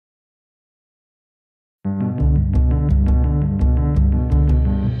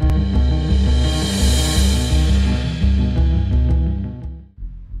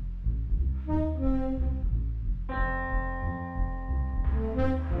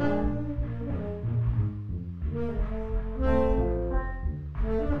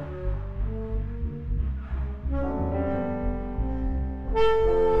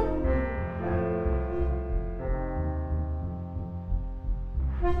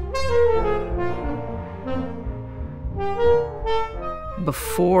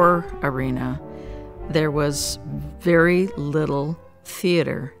Before Arena, there was very little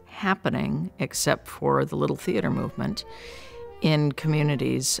theater happening except for the Little Theater movement in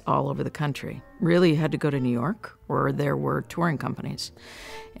communities all over the country. Really, you had to go to New York, or there were touring companies.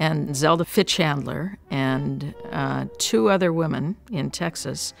 And Zelda Fitzchandler and two other women in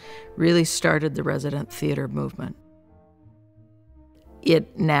Texas really started the resident theater movement.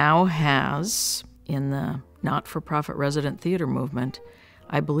 It now has, in the not-for-profit resident theater movement,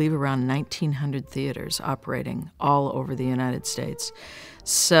 I believe around 1,900 theaters operating all over the United States.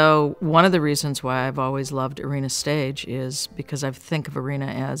 So one of the reasons why I've always loved Arena Stage is because I think of Arena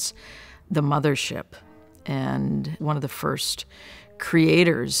as the mothership and one of the first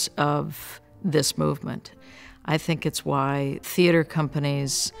creators of this movement. I think it's why theater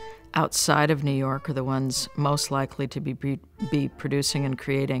companies outside of New York are the ones most likely to be producing and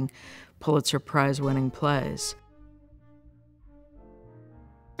creating Pulitzer Prize-winning plays.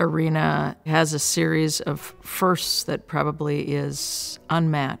 Arena has a series of firsts that probably is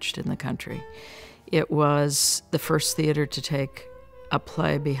unmatched in the country. It was the first theater to take a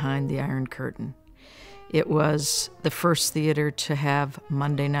play behind the Iron Curtain. It was the first theater to have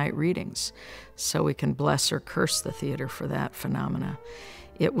Monday night readings, so we can bless or curse the theater for that phenomena.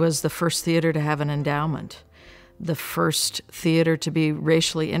 It was the first theater to have an endowment, the first theater to be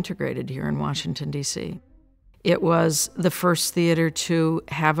racially integrated here in Washington, D.C. It was the first theater to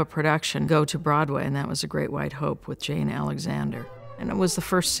have a production go to Broadway, and that was A Great White Hope with Jane Alexander. And it was the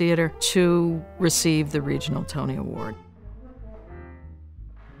first theater to receive the Regional Tony Award.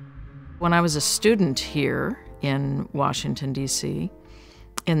 When I was a student here in Washington, D.C.,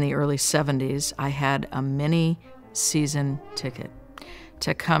 in the early 70s, I had a mini season ticket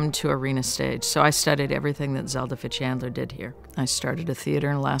to come to Arena Stage. So I studied everything that Zelda Fitzchandler did here. I started a theater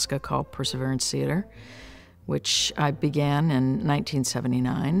in Alaska called Perseverance Theater, which I began in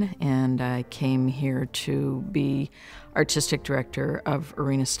 1979, and I came here to be artistic director of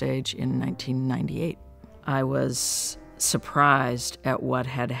Arena Stage in 1998. I was surprised at what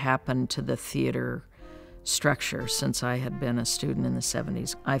had happened to the theater structure since I had been a student in the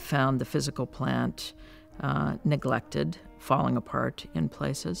 70s. I found the physical plant neglected, falling apart in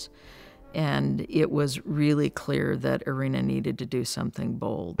places, and it was really clear that Arena needed to do something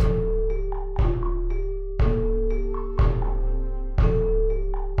bold.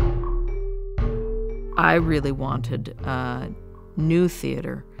 I really wanted new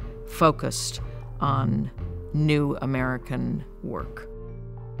theater focused on new American work.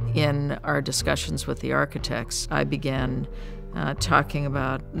 In our discussions with the architects, I began talking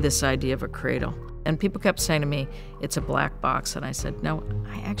about this idea of a cradle. And people kept saying to me, it's a black box. And I said, no,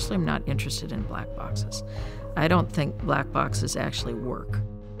 I actually am not interested in black boxes. I don't think black boxes actually work.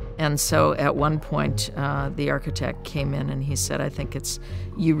 And so at one point, the architect came in and he said, I think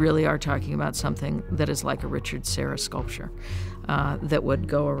you really are talking about something that is like a Richard Serra sculpture that would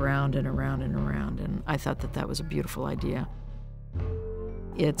go around and around and around. And I thought that was a beautiful idea.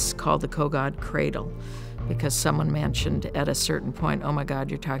 It's called the Kogod Cradle because someone mentioned at a certain point, oh my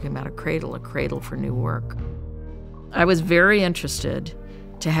God, you're talking about a cradle for new work. I was very interested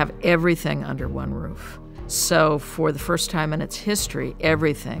to have everything under one roof. So for the first time in its history,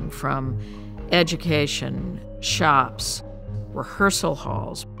 everything from education, shops, rehearsal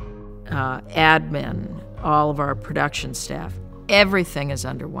halls, admin, all of our production staff, everything is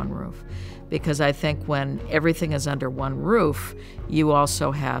under one roof. Because I think when everything is under one roof, you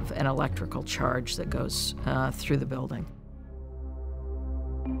also have an electrical charge that goes through the building.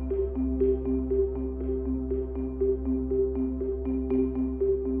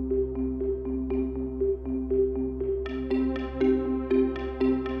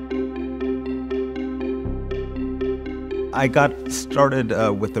 I got started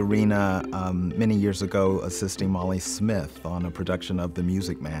with Arena many years ago assisting Molly Smith on a production of The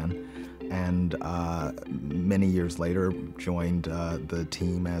Music Man, and many years later joined the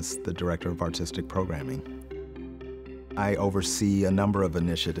team as the Director of Artistic Programming. I oversee a number of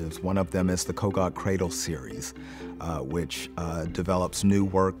initiatives. One of them is the Kogod Cradle series, which develops new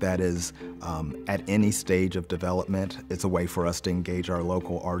work that is at any stage of development. It's a way for us to engage our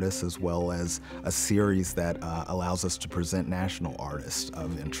local artists, as well as a series that allows us to present national artists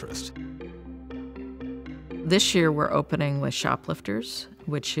of interest. This year we're opening with Shoplifters,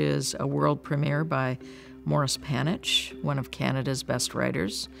 which is a world premiere by Maurice Panich, one of Canada's best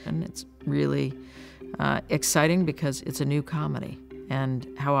writers. And it's really exciting because it's a new comedy. And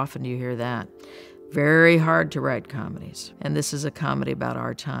how often do you hear that? Very hard to write comedies. And this is a comedy about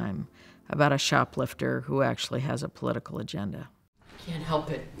our time, about a shoplifter who actually has a political agenda. Can't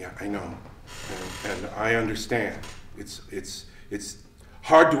help it. Yeah, I know. And I understand. It's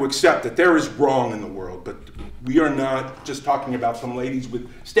hard to accept that there is wrong in the world, but we are not just talking about some ladies with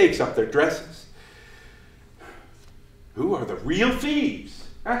stakes up their dresses. Who are the real thieves?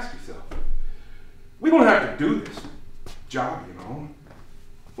 Ask yourself. We don't have to do this job, you know.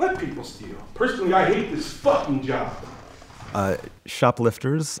 Let people steal. Personally, I hate this fucking job.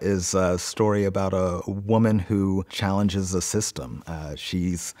 Shoplifters is a story about a woman who challenges a system.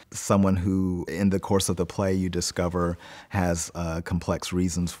 She's someone who, in the course of the play, you discover has complex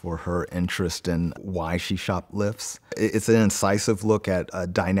reasons for her interest in why she shoplifts. It's an incisive look at a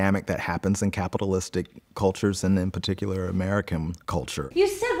dynamic that happens in capitalistic cultures and in particular American culture. You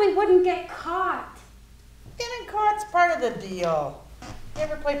said we wouldn't get caught. Getting caught's part of the deal. You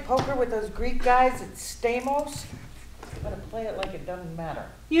ever play poker with those Greek guys at Stamos? You better play it like it doesn't matter.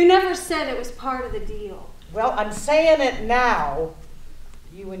 You never said it was part of the deal. Well, I'm saying it now.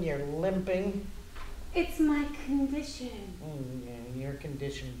 You and your limping. It's my condition. Yeah, your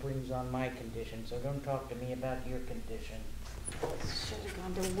condition brings on my condition, so don't talk to me about your condition. Should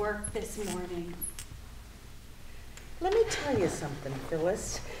have gone to work this morning. Let me tell you something,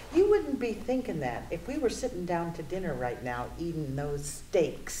 Phyllis. You wouldn't be thinking that if we were sitting down to dinner right now eating those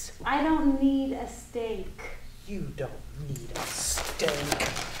steaks. I don't need a steak. You don't need a steak.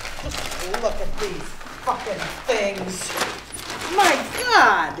 Just look at these fucking things. My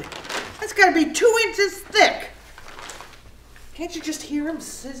God! That's gotta be 2 inches thick. Can't you just hear them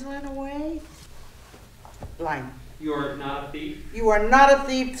sizzling away? Line. You're not a thief? You are not a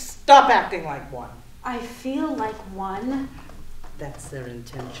thief. Stop acting like one. I feel like one. That's their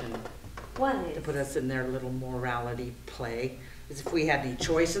intention. What is? To put us in their little morality play. As if we had any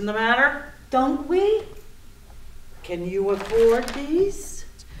choice in the matter. Don't we? Can you afford these?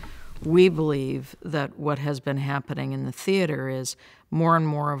 We believe that what has been happening in the theater is more and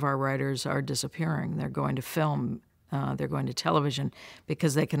more of our writers are disappearing. They're going to film, they're going to television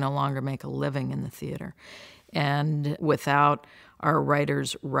because they can no longer make a living in the theater. And without our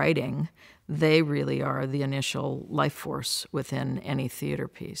writers writing, they really are the initial life force within any theater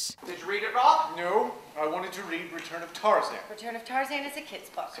piece. Did you read it, Rob? No, I wanted to read Return of Tarzan. Return of Tarzan is a kid's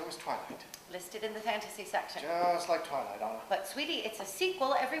book. So is Twilight. Listed in the fantasy section. Just like Twilight, Anna. But, sweetie, it's a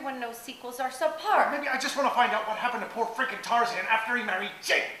sequel. Everyone knows sequels are subpar. Maybe I just want to find out what happened to poor frickin' Tarzan after he married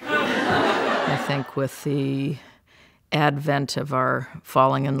Jane. I think with the advent of our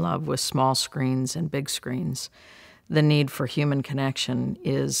falling in love with small screens and big screens, the need for human connection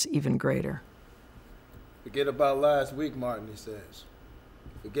is even greater. Forget about last week, Martin, he says.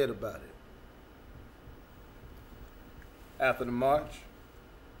 Forget about it. After the march,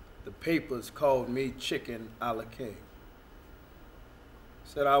 the papers called me chicken a la king.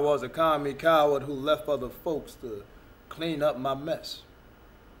 Said I was a commie coward who left other folks to clean up my mess.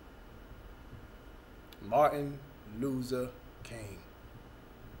 Martin Luther King.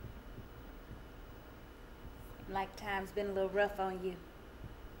 Like time's been a little rough on you.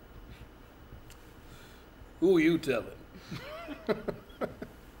 Who are you telling?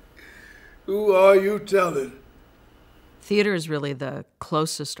 Who are you telling? Theater is really the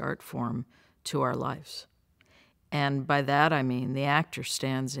closest art form to our lives. And by that I mean the actor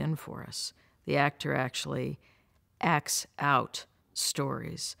stands in for us. The actor actually acts out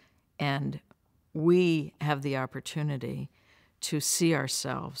stories, and we have the opportunity to see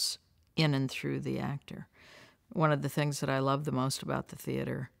ourselves in and through the actor. One of the things that I love the most about the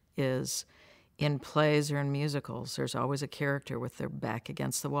theater is in plays or in musicals, there's always a character with their back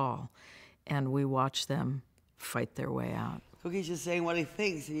against the wall, and we watch them fight their way out. Cookie's just saying what he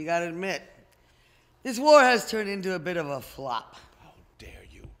thinks, and you gotta admit, this war has turned into a bit of a flop. How dare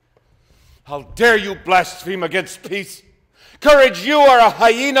you? How dare you blaspheme against peace? Courage, you are a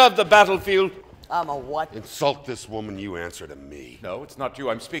hyena of the battlefield. I'm a what? Insult this woman, you answer to me. No, it's not you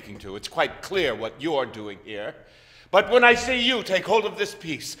I'm speaking to. It's quite clear what you're doing here. But when I see you take hold of this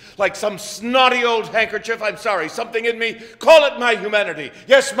piece, like some snotty old handkerchief, I'm sorry, something in me, call it my humanity.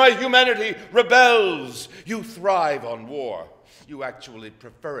 Yes, my humanity rebels. You thrive on war. You actually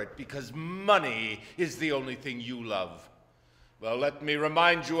prefer it because money is the only thing you love. Well, let me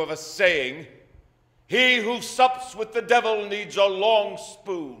remind you of a saying. He who sups with the devil needs a long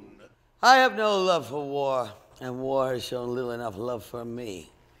spoon. I have no love for war, and war has shown little enough love for me.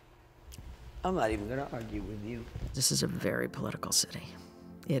 I'm not even going to argue with you. This is a very political city.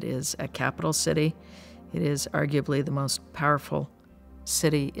 It is a capital city. It is arguably the most powerful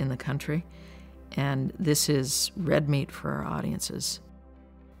city in the country. And this is red meat for our audiences.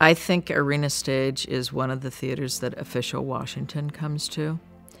 I think Arena Stage is one of the theaters that official Washington comes to.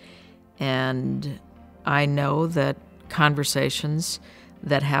 And I know that conversations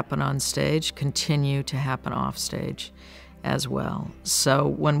that happen on stage continue to happen off stage as well. So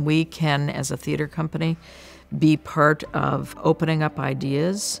when we can, as a theater company, be part of opening up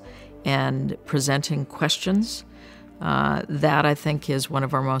ideas and presenting questions, that I think is one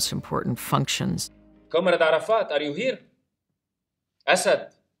of our most important functions. Comrade Arafat, are you here? Assad,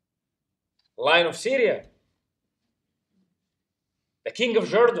 Lion of Syria, the King of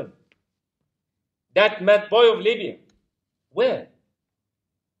Jordan, that mad boy of Libya. Where?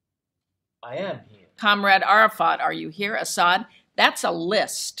 I am here. Comrade Arafat, are you here? Assad, that's a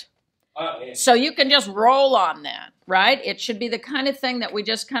list. Yes. So you can just roll on that, right? It should be the kind of thing that we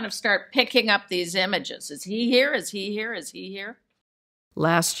just kind of start picking up these images. Is he here? Is he here? Is he here?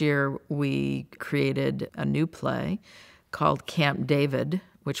 Last year, we created a new play called Camp David,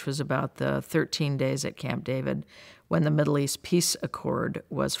 which was about the 13 days at Camp David when the Middle East Peace Accord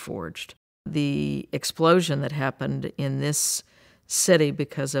was forged. The explosion that happened in this city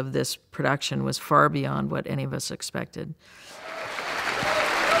because of this production was far beyond what any of us expected.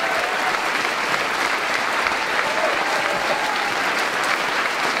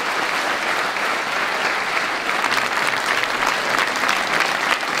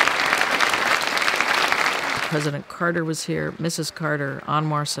 President Carter was here, Mrs. Carter,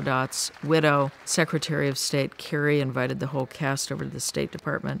 Anwar Sadat's widow, Secretary of State Kerry invited the whole cast over to the State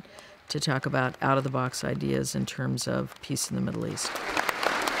Department to talk about out-of-the-box ideas in terms of peace in the Middle East.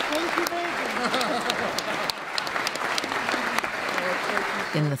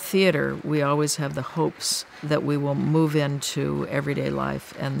 In the theater, we always have the hopes that we will move into everyday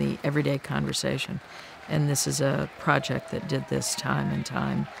life and the everyday conversation. And this is a project that did this time and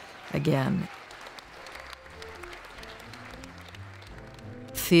time again.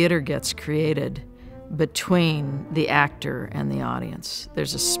 Theater gets created between the actor and the audience.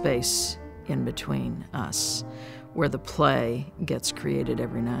 There's a space in between us where the play gets created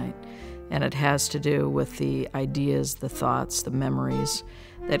every night. And it has to do with the ideas, the thoughts, the memories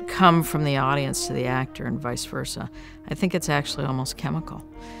that come from the audience to the actor and vice versa. I think it's actually almost chemical.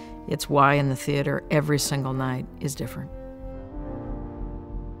 It's why in the theater every single night is different.